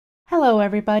Hello,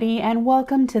 everybody, and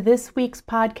welcome to this week's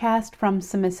podcast from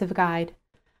Submissive Guide.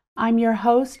 I'm your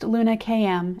host, Luna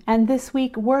KM, and this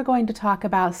week we're going to talk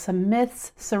about some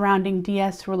myths surrounding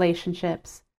DS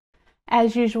relationships.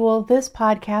 As usual, this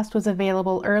podcast was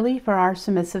available early for our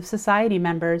Submissive Society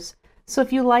members, so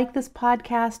if you like this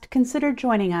podcast, consider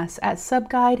joining us at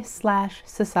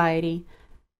subguide/society.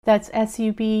 That's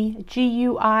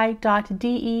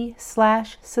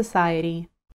subgui.de/society.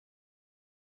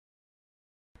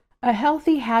 A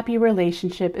healthy, happy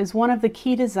relationship is one of the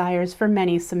key desires for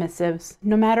many submissives,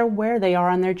 no matter where they are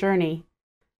on their journey.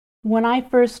 When I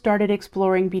first started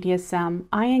exploring BDSM,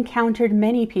 I encountered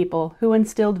many people who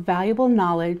instilled valuable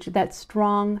knowledge that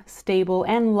strong, stable,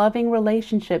 and loving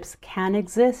relationships can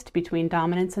exist between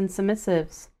dominants and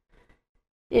submissives.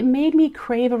 It made me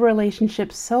crave a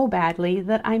relationship so badly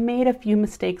that I made a few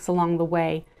mistakes along the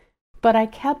way, but I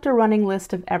kept a running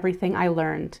list of everything I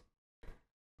learned.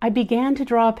 I began to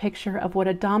draw a picture of what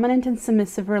a dominant and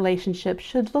submissive relationship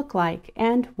should look like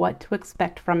and what to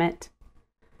expect from it.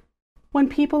 When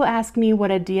people ask me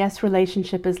what a DS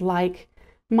relationship is like,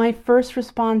 my first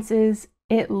response is,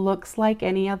 it looks like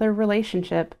any other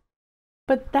relationship.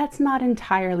 But that's not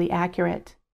entirely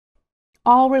accurate.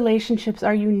 All relationships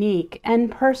are unique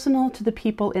and personal to the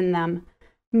people in them,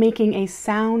 making a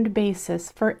sound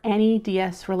basis for any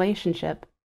DS relationship.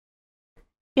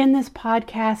 In this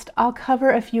podcast, I'll cover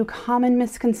a few common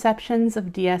misconceptions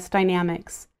of DS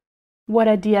dynamics, what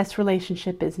a DS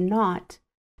relationship is not,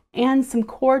 and some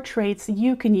core traits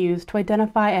you can use to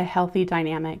identify a healthy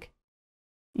dynamic.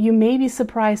 You may be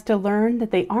surprised to learn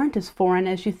that they aren't as foreign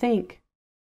as you think.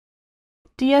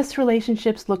 DS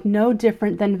relationships look no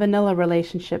different than vanilla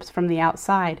relationships from the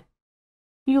outside.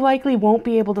 You likely won't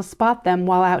be able to spot them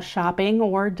while out shopping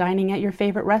or dining at your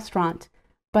favorite restaurant,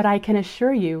 but I can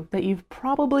assure you that you've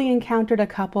probably encountered a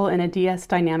couple in a DS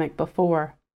dynamic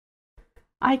before.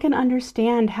 I can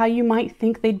understand how you might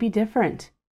think they'd be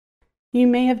different. You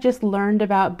may have just learned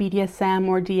about BDSM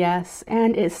or DS,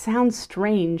 and it sounds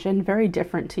strange and very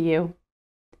different to you.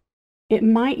 It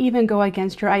might even go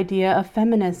against your idea of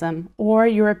feminism or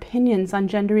your opinions on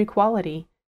gender equality.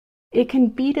 It can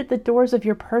beat at the doors of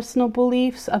your personal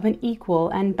beliefs of an equal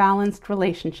and balanced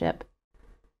relationship.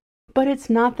 But it's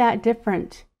not that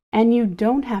different, and you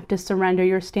don't have to surrender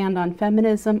your stand on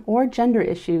feminism or gender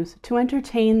issues to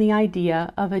entertain the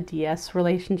idea of a DS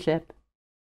relationship.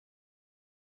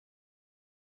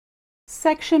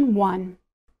 Section 1.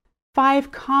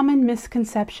 5 Common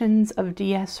Misconceptions of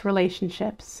DS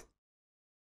Relationships.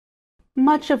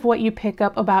 Much of what you pick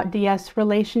up about DS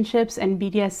relationships and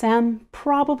BDSM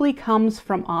probably comes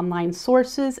from online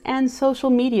sources and social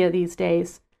media these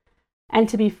days. And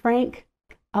to be frank,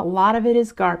 a lot of it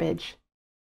is garbage.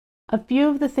 A few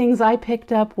of the things I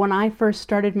picked up when I first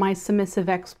started my submissive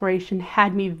exploration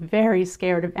had me very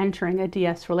scared of entering a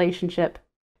DS relationship.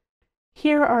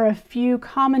 Here are a few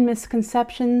common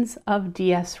misconceptions of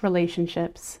DS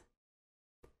relationships.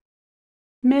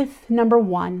 Myth number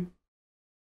 1.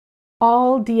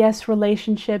 All DS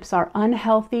relationships are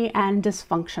unhealthy and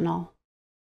dysfunctional.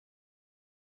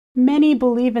 Many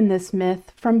believe in this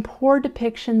myth from poor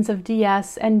depictions of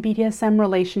DS and BDSM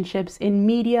relationships in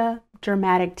media,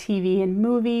 dramatic TV and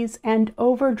movies, and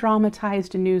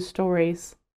over-dramatized news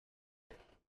stories.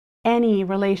 Any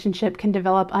relationship can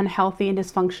develop unhealthy and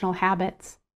dysfunctional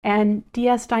habits, and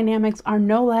DS dynamics are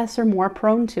no less or more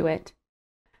prone to it.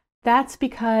 That's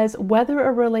because whether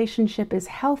a relationship is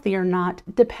healthy or not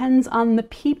depends on the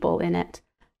people in it,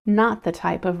 not the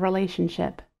type of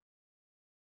relationship.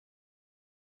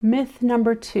 Myth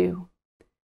number 2.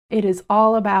 It is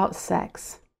all about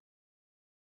sex.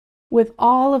 With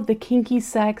all of the kinky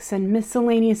sex and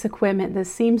miscellaneous equipment that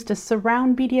seems to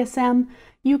surround BDSM,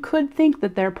 you could think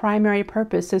that their primary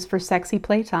purpose is for sexy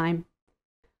playtime.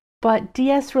 But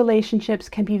DS relationships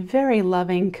can be very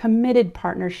loving, committed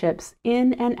partnerships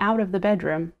in and out of the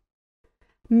bedroom.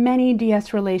 Many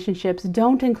DS relationships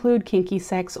don't include kinky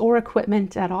sex or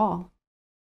equipment at all.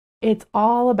 It's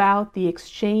all about the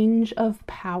exchange of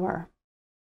power.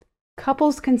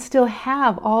 Couples can still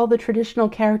have all the traditional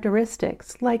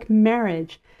characteristics like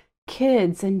marriage,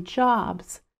 kids and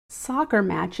jobs, soccer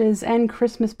matches, and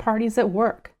Christmas parties at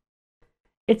work.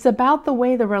 It's about the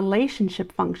way the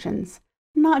relationship functions,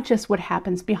 not just what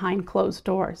happens behind closed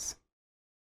doors.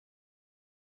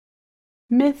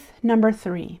 Myth number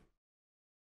 3.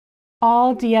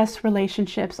 All DS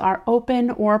relationships are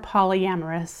open or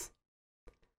polyamorous.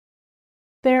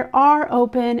 There are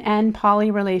open and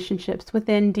poly relationships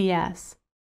within DS,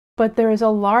 but there is a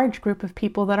large group of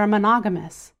people that are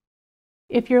monogamous.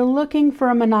 If you're looking for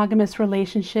a monogamous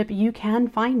relationship, you can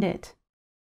find it.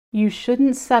 You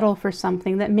shouldn't settle for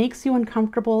something that makes you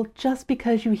uncomfortable just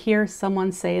because you hear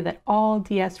someone say that all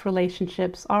DS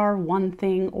relationships are one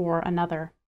thing or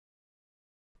another.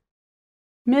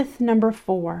 Myth number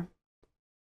 4.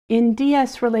 In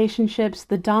DS relationships,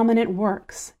 the dominant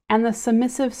works and the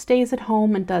submissive stays at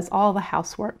home and does all the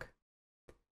housework.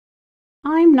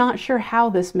 I'm not sure how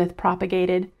this myth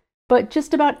propagated, but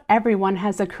just about everyone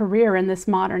has a career in this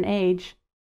modern age.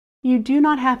 You do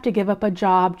not have to give up a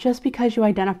job just because you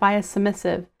identify as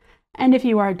submissive, and if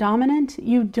you are dominant,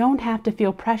 you don't have to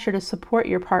feel pressure to support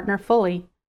your partner fully.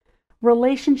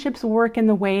 Relationships work in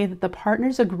the way that the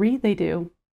partners agree they do.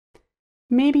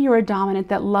 Maybe you're a dominant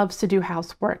that loves to do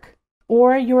housework,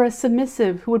 or you're a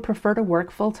submissive who would prefer to work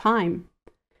full-time.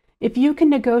 If you can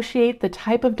negotiate the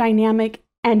type of dynamic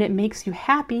and it makes you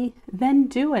happy, then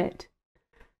do it.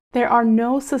 There are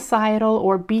no societal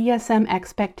or BDSM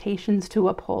expectations to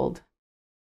uphold.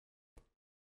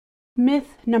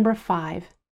 Myth number 5.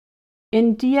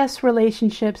 In DS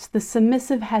relationships, the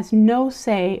submissive has no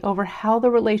say over how the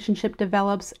relationship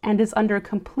develops and is under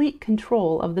complete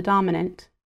control of the dominant.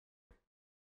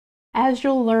 As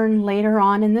you'll learn later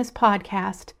on in this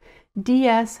podcast,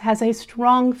 DS has a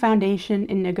strong foundation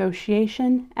in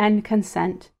negotiation and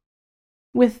consent.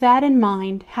 With that in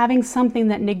mind, having something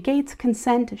that negates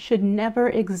consent should never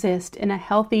exist in a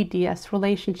healthy DS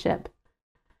relationship.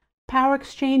 Power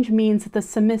exchange means that the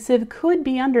submissive could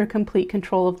be under complete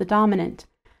control of the dominant,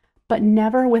 but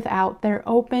never without their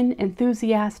open,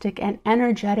 enthusiastic, and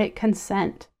energetic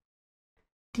consent.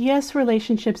 DS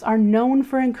relationships are known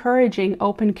for encouraging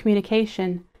open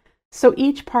communication, so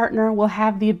each partner will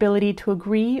have the ability to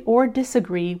agree or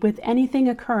disagree with anything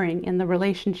occurring in the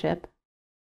relationship.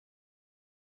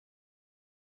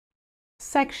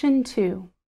 Section 2.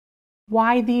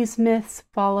 Why these myths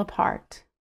fall apart.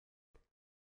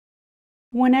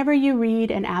 Whenever you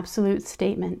read an absolute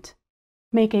statement,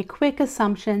 make a quick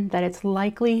assumption that it's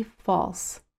likely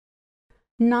false.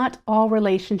 Not all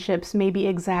relationships may be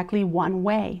exactly one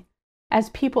way,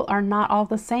 as people are not all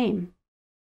the same.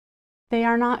 They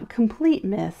are not complete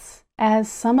myths,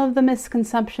 as some of the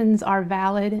misconceptions are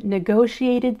valid,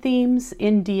 negotiated themes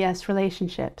in DS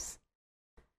relationships.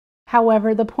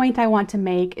 However, the point I want to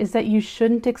make is that you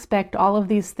shouldn't expect all of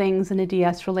these things in a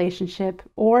DS relationship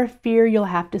or fear you'll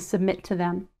have to submit to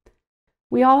them.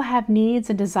 We all have needs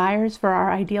and desires for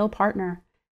our ideal partner,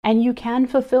 and you can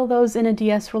fulfill those in a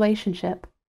DS relationship.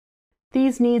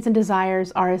 These needs and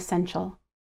desires are essential.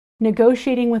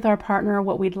 Negotiating with our partner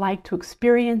what we'd like to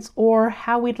experience or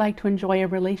how we'd like to enjoy a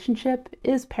relationship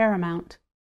is paramount.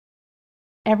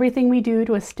 Everything we do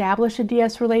to establish a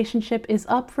DS relationship is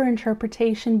up for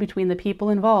interpretation between the people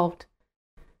involved.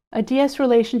 A DS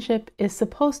relationship is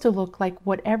supposed to look like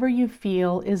whatever you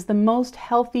feel is the most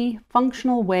healthy,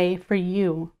 functional way for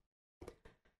you.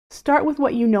 Start with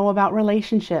what you know about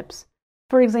relationships,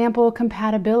 for example,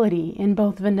 compatibility in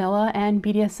both vanilla and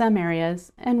BDSM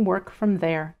areas, and work from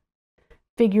there.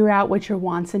 Figure out what your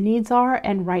wants and needs are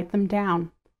and write them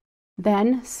down.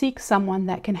 Then seek someone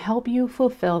that can help you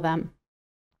fulfill them.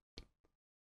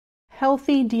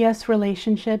 Healthy DS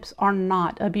relationships are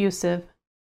not abusive.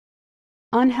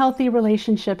 Unhealthy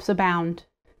relationships abound.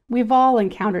 We've all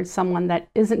encountered someone that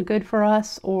isn't good for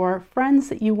us, or friends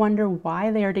that you wonder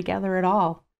why they are together at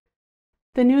all.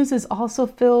 The news is also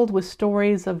filled with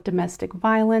stories of domestic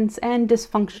violence and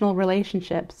dysfunctional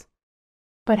relationships.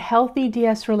 But healthy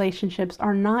DS relationships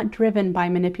are not driven by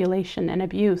manipulation and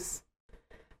abuse.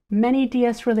 Many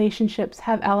DS relationships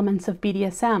have elements of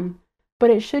BDSM, but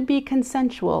it should be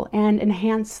consensual and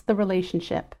enhance the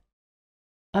relationship.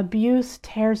 Abuse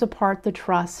tears apart the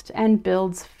trust and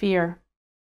builds fear.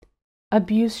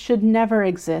 Abuse should never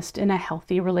exist in a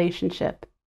healthy relationship.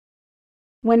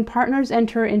 When partners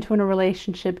enter into a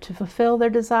relationship to fulfill their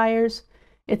desires,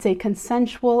 it's a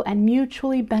consensual and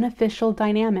mutually beneficial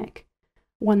dynamic,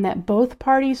 one that both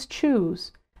parties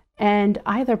choose, and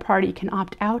either party can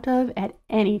opt out of at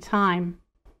any time.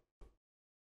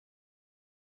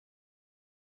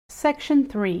 Section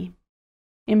 3.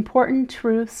 Important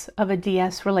truths of a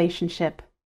DS relationship.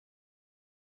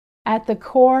 At the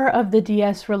core of the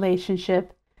DS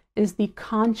relationship is the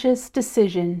conscious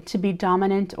decision to be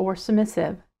dominant or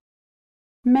submissive.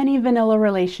 Many vanilla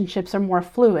relationships are more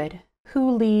fluid.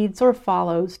 Who leads or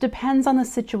follows depends on the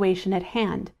situation at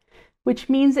hand, which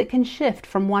means it can shift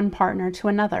from one partner to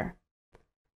another.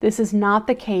 This is not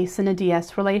the case in a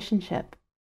DS relationship.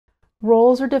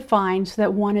 Roles are defined so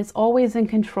that one is always in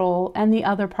control and the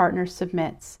other partner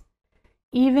submits.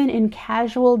 Even in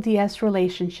casual DS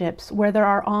relationships where there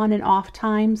are on and off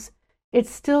times, it's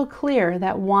still clear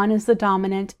that one is the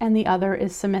dominant and the other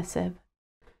is submissive.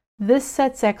 This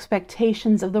sets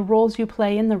expectations of the roles you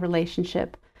play in the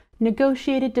relationship,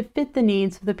 negotiated to fit the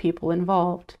needs of the people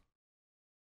involved.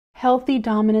 Healthy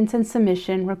dominance and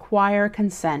submission require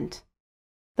consent.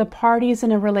 The parties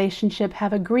in a relationship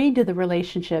have agreed to the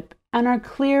relationship and are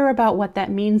clear about what that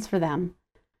means for them.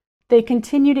 They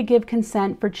continue to give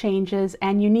consent for changes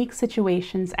and unique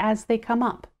situations as they come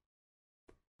up.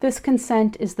 This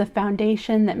consent is the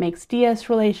foundation that makes DS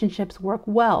relationships work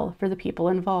well for the people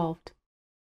involved.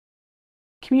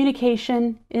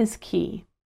 Communication is key.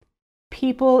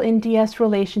 People in DS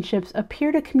relationships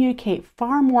appear to communicate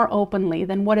far more openly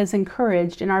than what is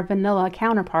encouraged in our vanilla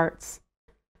counterparts.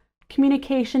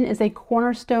 Communication is a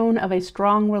cornerstone of a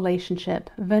strong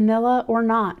relationship, vanilla or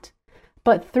not.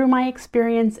 But through my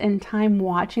experience and time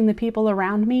watching the people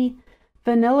around me,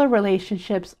 vanilla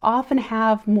relationships often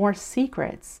have more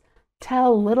secrets,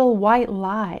 tell little white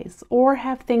lies, or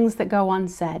have things that go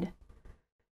unsaid.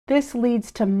 This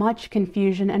leads to much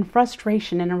confusion and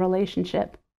frustration in a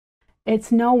relationship.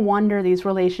 It's no wonder these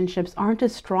relationships aren't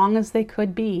as strong as they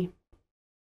could be.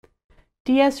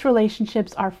 DS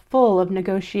relationships are full of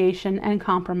negotiation and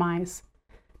compromise.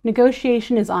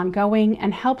 Negotiation is ongoing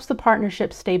and helps the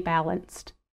partnership stay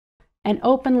balanced. An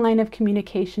open line of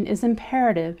communication is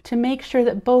imperative to make sure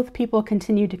that both people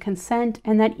continue to consent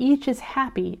and that each is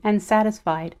happy and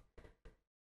satisfied.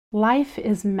 Life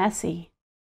is messy.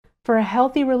 For a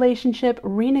healthy relationship,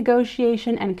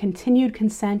 renegotiation and continued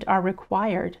consent are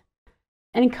required.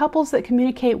 And couples that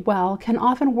communicate well can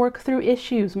often work through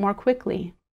issues more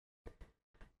quickly.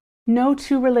 No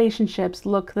two relationships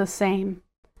look the same.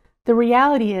 The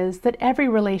reality is that every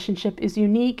relationship is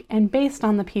unique and based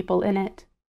on the people in it.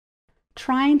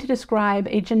 Trying to describe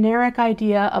a generic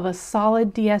idea of a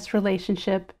solid DS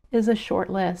relationship is a short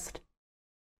list.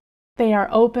 They are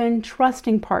open,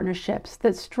 trusting partnerships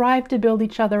that strive to build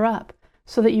each other up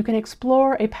so that you can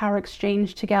explore a power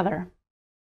exchange together.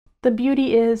 The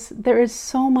beauty is, there is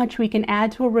so much we can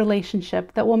add to a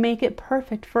relationship that will make it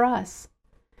perfect for us.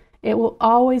 It will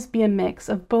always be a mix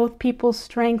of both people's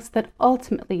strengths that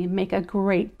ultimately make a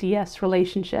great DS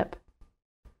relationship.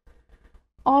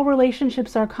 All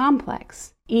relationships are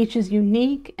complex. Each is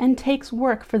unique and takes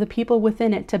work for the people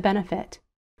within it to benefit.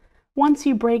 Once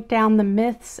you break down the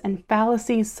myths and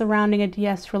fallacies surrounding a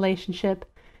DS relationship,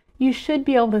 you should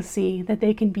be able to see that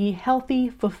they can be healthy,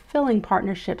 fulfilling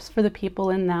partnerships for the people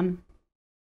in them.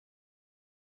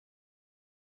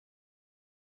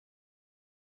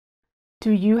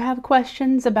 Do you have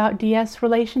questions about DS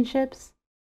relationships?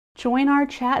 Join our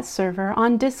chat server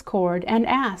on Discord and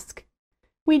ask.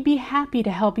 We'd be happy to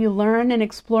help you learn and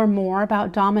explore more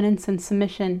about dominance and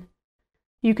submission.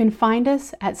 You can find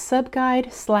us at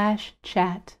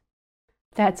subguide/chat.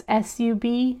 That's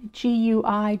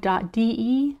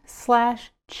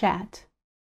subgui.de/chat.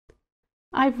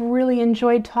 I've really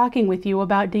enjoyed talking with you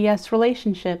about DS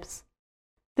relationships.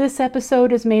 This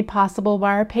episode is made possible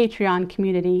by our Patreon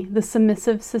community, the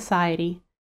Submissive Society.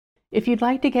 If you'd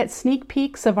like to get sneak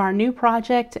peeks of our new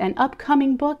project and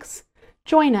upcoming books,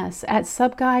 join us at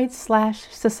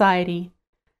subguide/society.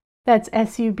 That's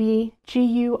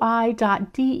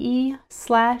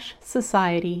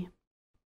subgui.de/society.